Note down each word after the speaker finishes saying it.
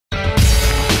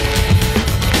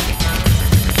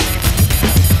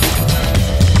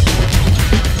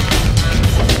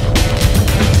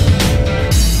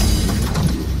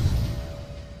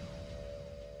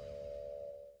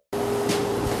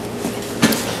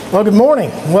Well, good morning.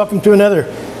 Welcome to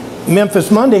another Memphis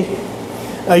Monday.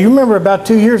 You remember about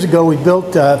 2 years ago we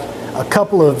built a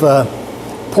couple of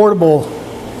portable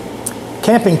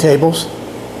camping tables,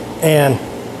 and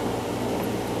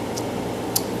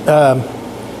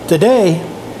today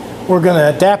we're going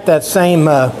to adapt that same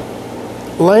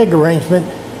leg arrangement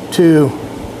to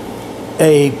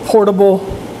a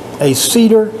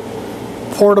cedar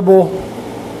portable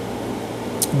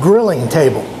grilling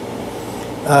table.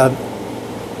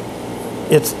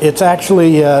 It's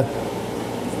actually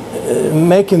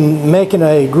making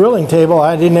a grilling table.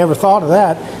 I didn't ever thought of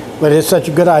that, but it's such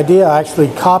a good idea. I actually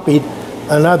copied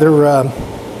another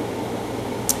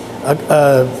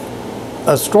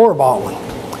a store-bought one.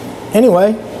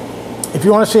 Anyway, if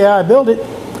you want to see how I build it,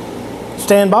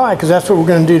 stand by, because that's what we're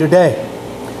going to do today.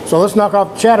 So let's knock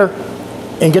off the chatter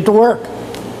and get to work.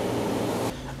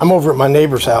 I'm over at my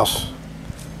neighbor's house.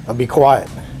 I'll be quiet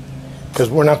because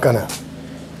we're not gonna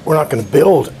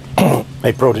build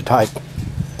a prototype.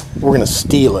 We're gonna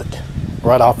steal it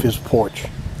right off his porch.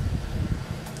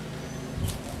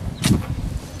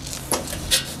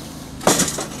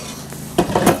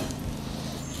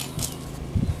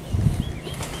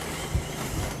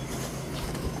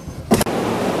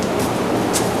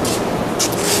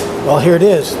 Well, here it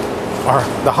is,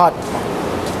 the hot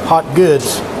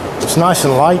goods. It's nice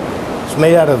and light. It's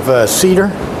made out of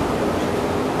cedar.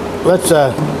 Let's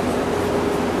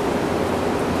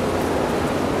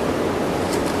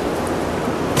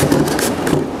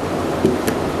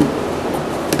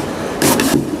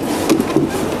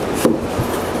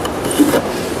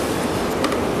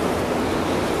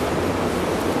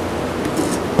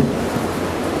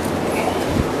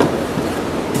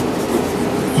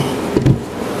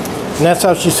and that's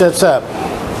how she sets up.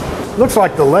 Looks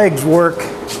like the legs work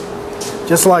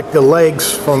just like the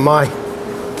legs from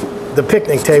the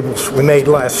picnic tables we made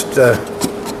last year,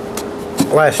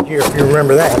 if you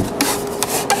remember that.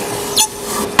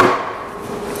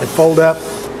 They fold up,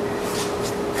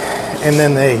 and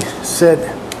then they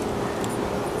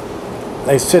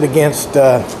sit against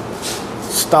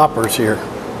stoppers here.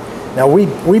 Now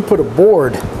we put a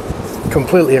board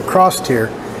completely across here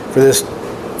for this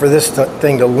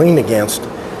thing to lean against,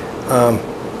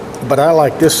 but I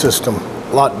like this system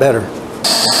a lot better.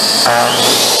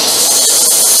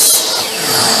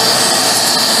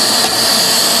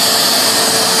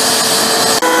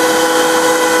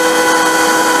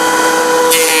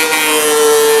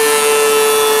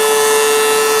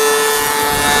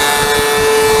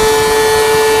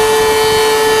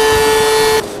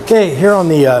 Okay, here on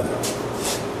the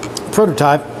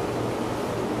prototype,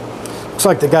 looks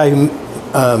like the guy who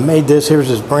made this, here's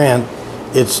his brand.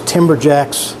 It's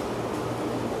Timberjack's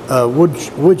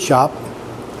wood shop.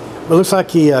 It looks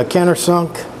like he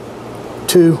countersunk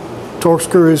 2 torque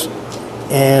screws,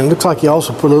 and looks like he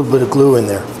also put a little bit of glue in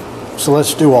there. So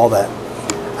let's do all that.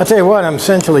 I tell you what, I'm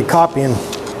essentially copying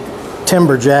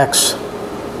Timberjack's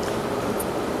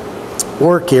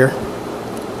work here.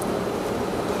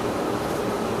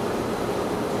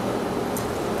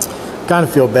 Kind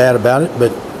of feel bad about it,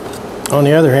 but on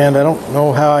the other hand, I don't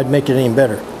know how I'd make it any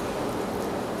better.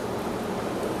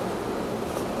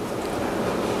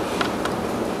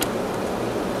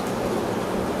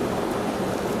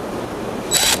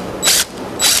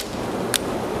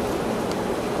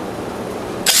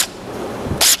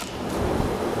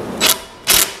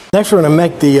 Next, we're going to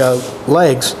make the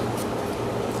legs.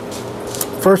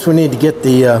 First, we need to get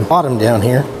the bottom down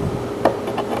here.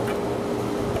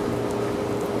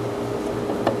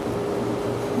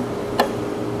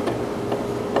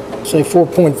 Say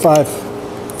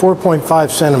 4.5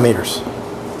 centimeters.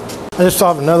 I just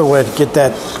thought of another way to get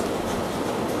that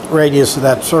radius of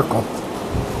that circle.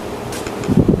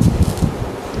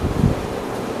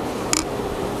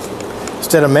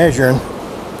 Instead of measuring,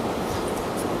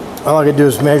 all I could do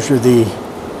is measure the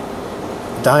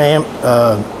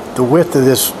width of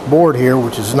this board here,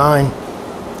 which is 9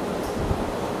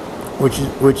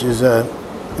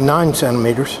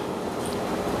 centimeters.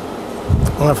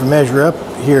 I'll have to measure up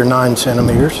here 9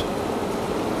 centimeters.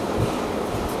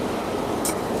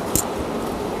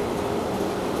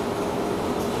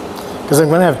 Because I'm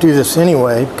going to have to do this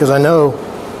anyway, because I know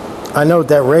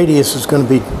that radius is going to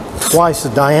be twice the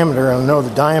diameter, and I know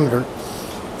the diameter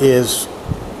is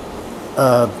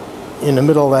in the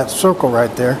middle of that circle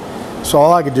right there. So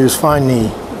all I could do is find the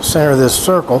center of this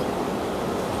circle,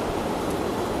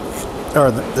 or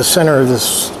the center of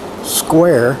this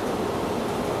square.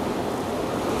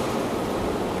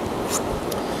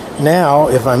 Now,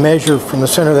 if I measure from the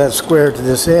center of that square to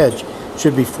this edge, it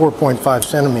should be 4.5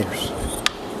 centimeters.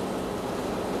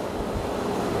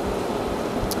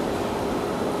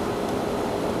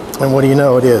 And what do you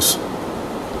know, it is.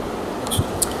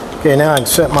 Okay, now I can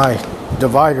set my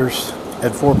dividers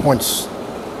at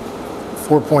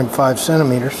 4.5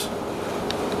 centimeters.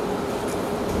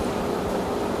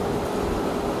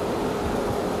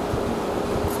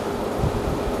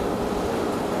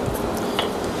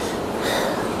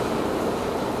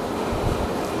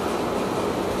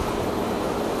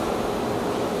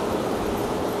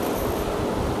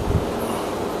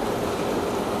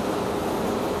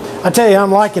 I tell you,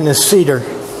 I'm liking this cedar.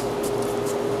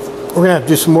 We're gonna have to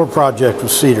do some more projects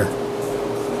with cedar.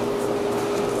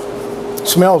 It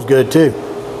smells good too.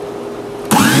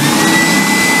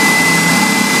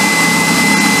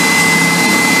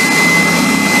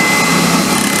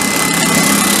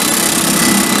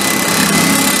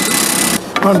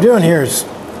 What I'm doing here is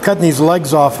cutting these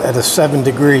legs off at a 7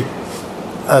 degree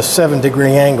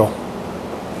angle.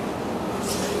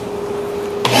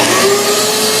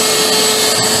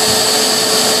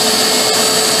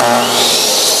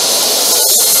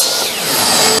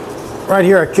 Right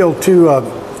here I killed two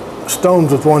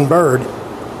stones with one bird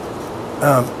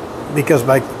because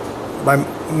by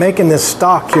making this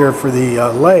stock here for the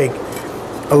leg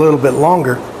a little bit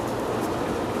longer,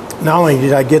 not only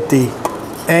did I get the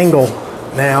angle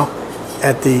now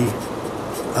at the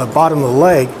bottom of the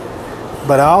leg,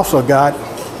 but I also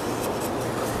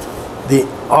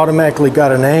automatically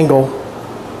got an angle,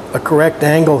 a correct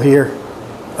angle here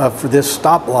for this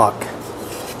stop block.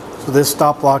 So this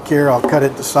stop block here, I'll cut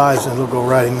it to size and it'll go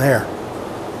right in there.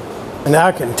 And now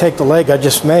I can take the leg I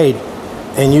just made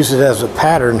and use it as a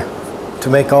pattern to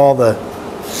make all the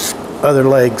other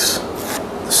legs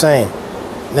the same.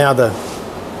 Now the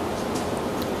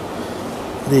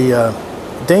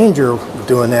danger of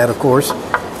doing that, of course,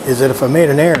 is that if I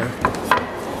made an error,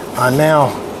 I'm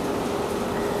now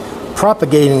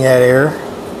propagating that error.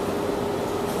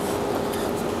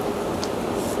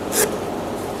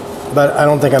 But I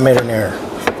don't think I made an error.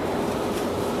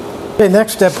 Okay,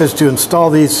 next step is to install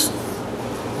these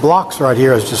blocks right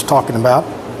here I was just talking about.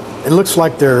 It looks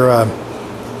like they're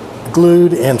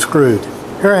glued and screwed.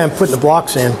 Here I am putting the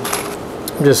blocks in.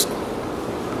 I'm just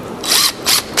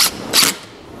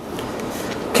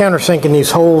countersinking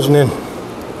these holes and then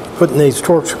putting these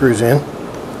torque screws in.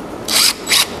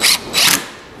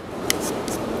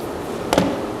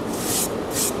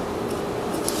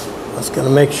 Just going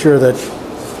to make sure that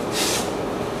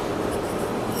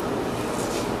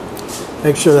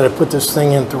I put this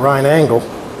thing in at the right angle.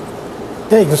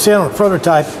 Okay, you can see on the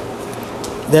prototype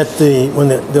that when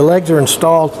the legs are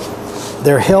installed,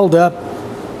 they're held up.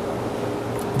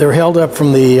 They're held up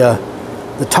from the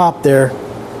top there,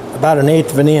 about 1/8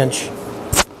 of an inch,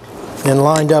 and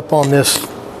lined up on this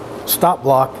stop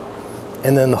block,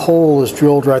 and then the hole is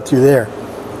drilled right through there.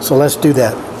 So let's do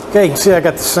that. Okay, you can see I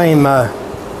got the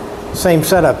same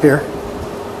setup here.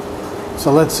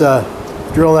 So let's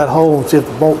drill that hole and see if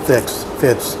the bolt fits.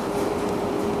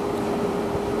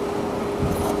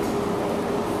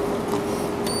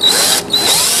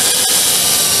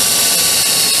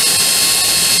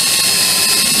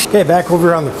 Okay, back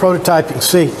over on the prototype, you can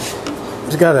see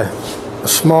it's got a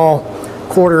small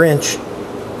 1/4 inch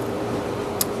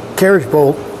carriage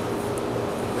bolt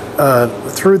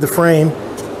through the frame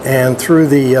and through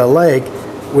the leg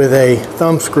with a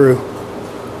thumb screw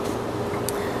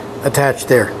attached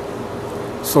there.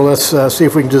 So let's see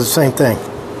if we can do the same thing.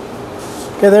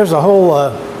 Okay, there's a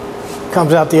hole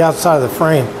comes out the outside of the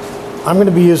frame. I'm going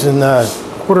to be using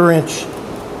 1/4 inch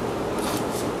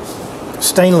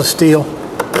stainless steel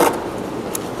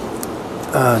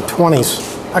 20s.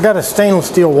 I got a stainless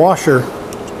steel washer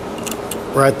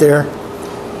right there,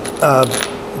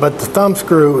 but the thumb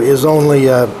screw is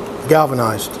only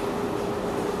galvanized.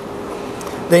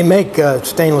 They make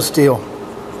stainless steel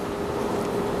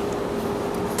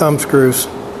thumb screws,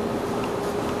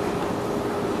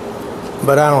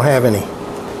 but I don't have any.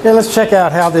 Okay, let's check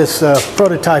out how this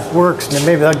prototype works, and then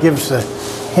maybe that'll give us a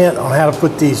hint on how to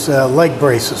put these leg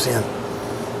braces in.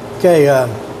 Okay.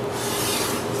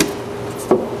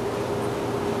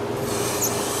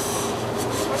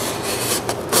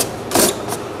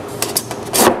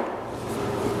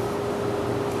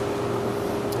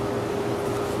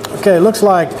 Okay, it looks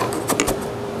like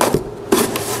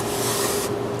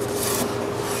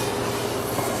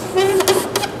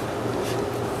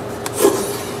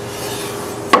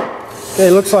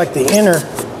the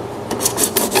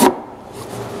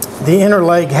inner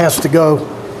leg has to go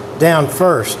down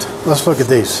first. Let's look at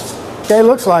these. Okay, it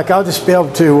looks like I'll just be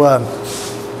able to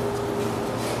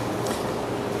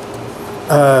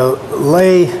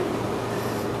lay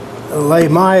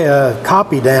my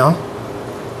copy down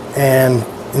and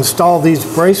install these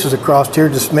braces across here.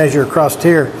 Just measure across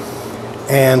here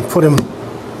and put them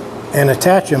and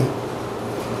attach them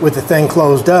with the thing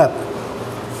closed up,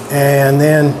 and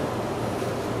then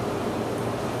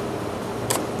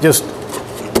just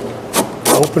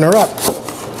open her up.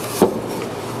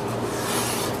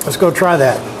 Let's go try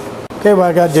that. Okay, what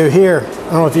I got to do here,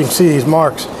 I don't know if you can see these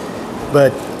marks,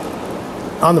 but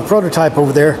on the prototype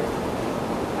over there,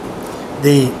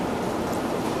 the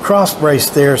cross brace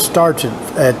there starts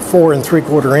at 4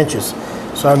 3/4 inches.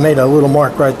 So I made a little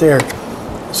mark right there.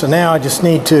 So now I just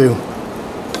need to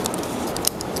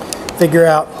figure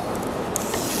out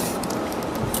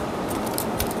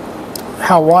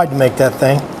how wide to make that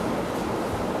thing.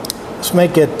 Let's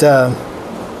make it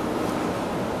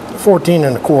 14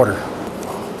 1/4.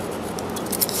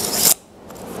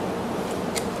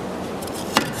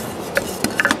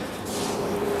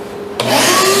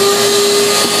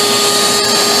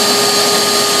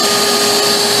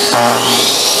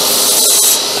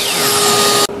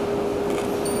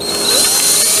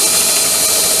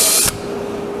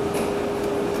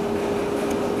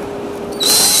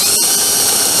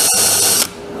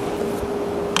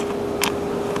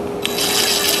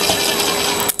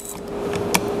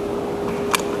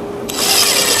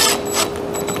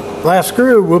 Last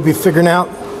screw, we'll be figuring out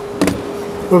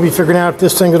if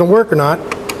this thing's gonna work or not.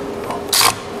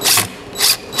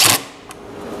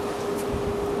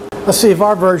 Let's see if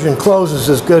our version closes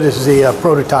as good as the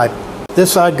prototype.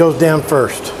 This side goes down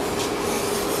first.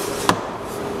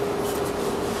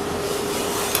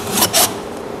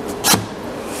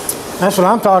 That's what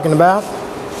I'm talking about.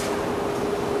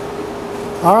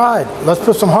 All right, let's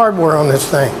put some hardware on this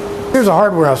thing. Here's the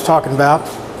hardware I was talking about.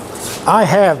 I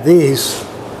have these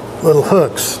little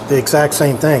hooks, the exact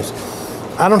same things.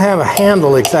 I don't have a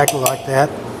handle exactly like that,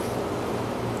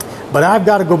 but I've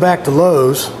got to go back to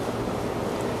Lowe's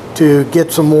to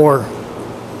get some more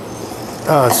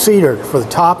cedar for the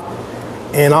top,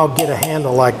 and I'll get a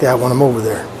handle like that when I'm over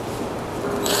there.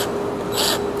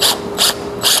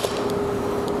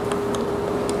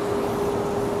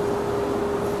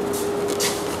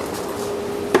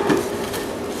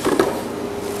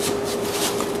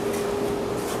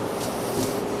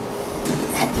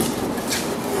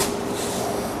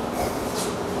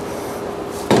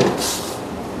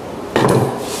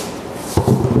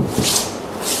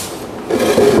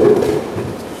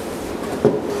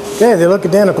 Okay, they look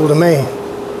identical to me.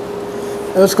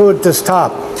 Let's go with this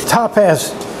top. The top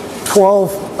has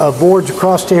 12 boards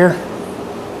across here,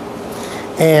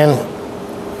 and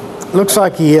looks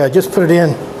like he just put it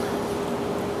in,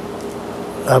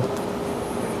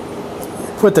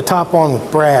 put the top on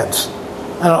with brads.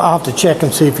 I'll have to check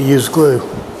and see if he used glue.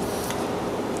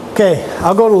 Okay,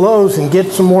 I'll go to Lowe's and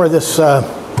get some more of this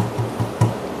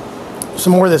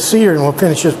cedar, and we'll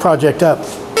finish this project up.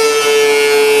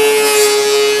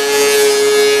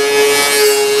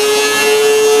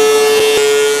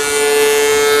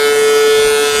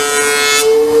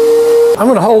 I'm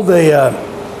going to hold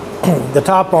the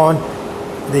top on,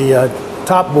 the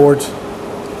top boards,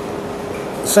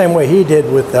 the same way he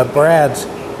did with brads.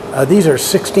 These are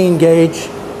 16 gauge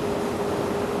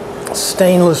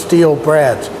stainless steel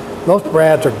brads. Most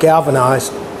brads are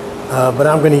galvanized, but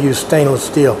I'm going to use stainless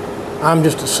steel. I'm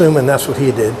just assuming that's what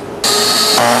he did.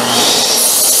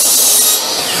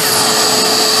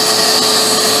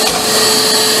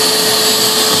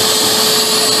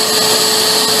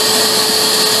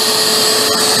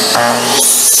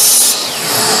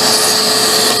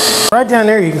 Right down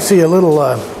there you can see a little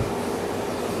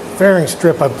fairing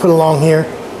strip I put along here.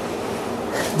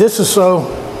 This is so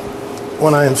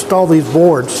when I install these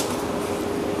boards,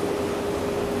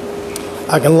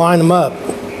 I can line them up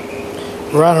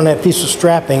right on that piece of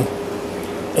strapping,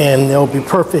 and they'll be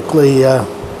perfectly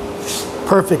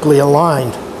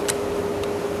aligned.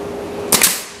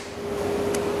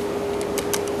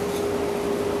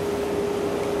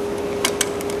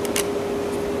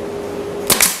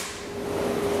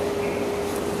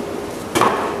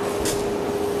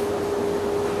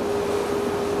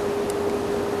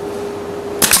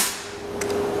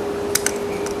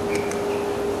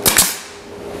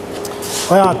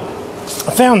 Well,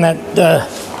 I found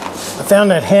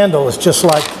that handle is just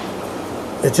like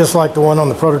the one on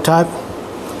the prototype,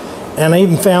 and I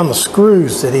even found the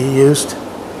screws that he used.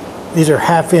 These are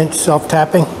 1/2 inch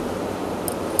self-tapping.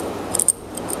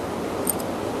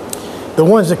 The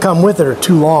ones that come with it are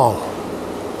too long.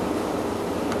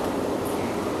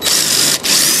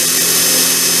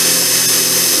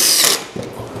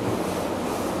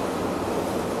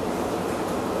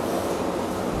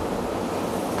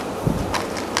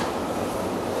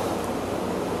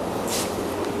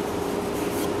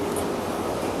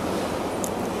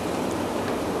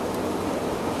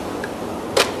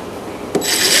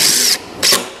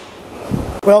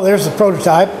 Well, there's the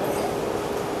prototype.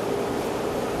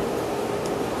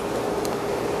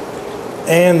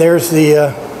 And there's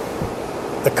the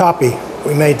copy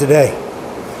we made today.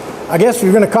 I guess if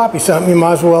you're going to copy something, you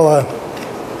might as well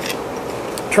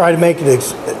try to make it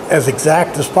as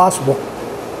exact as possible.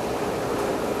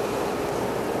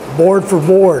 Board for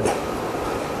board,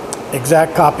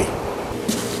 exact copy.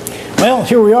 Well,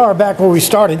 here we are back where we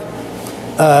started.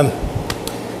 I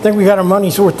think we got our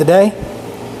money's worth today.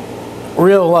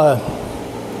 Real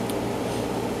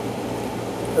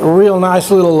nice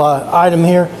little item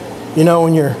here. You know,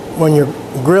 when you're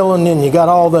grilling and you got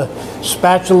all the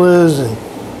spatulas and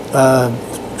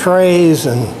trays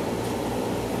and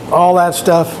all that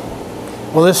stuff.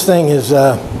 Well, this thing is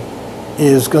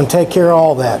going to take care of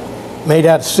all that. Made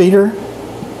out of cedar,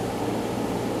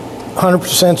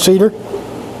 100% cedar.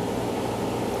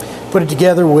 Put it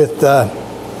together with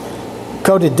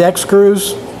coated deck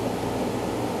screws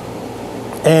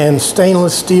and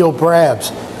stainless steel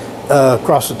brabs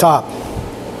across the top.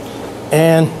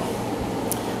 And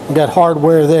we've got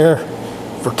hardware there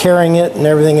for carrying it and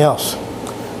everything else.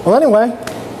 Well, anyway,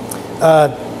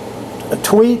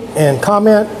 tweet and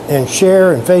comment and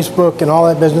share and Facebook and all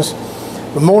that business.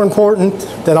 But more important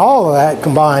than all of that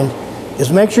combined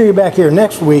is make sure you're back here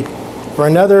next week for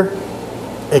another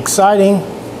exciting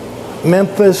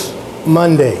Memphis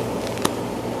Monday.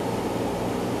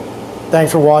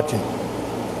 Thanks for watching.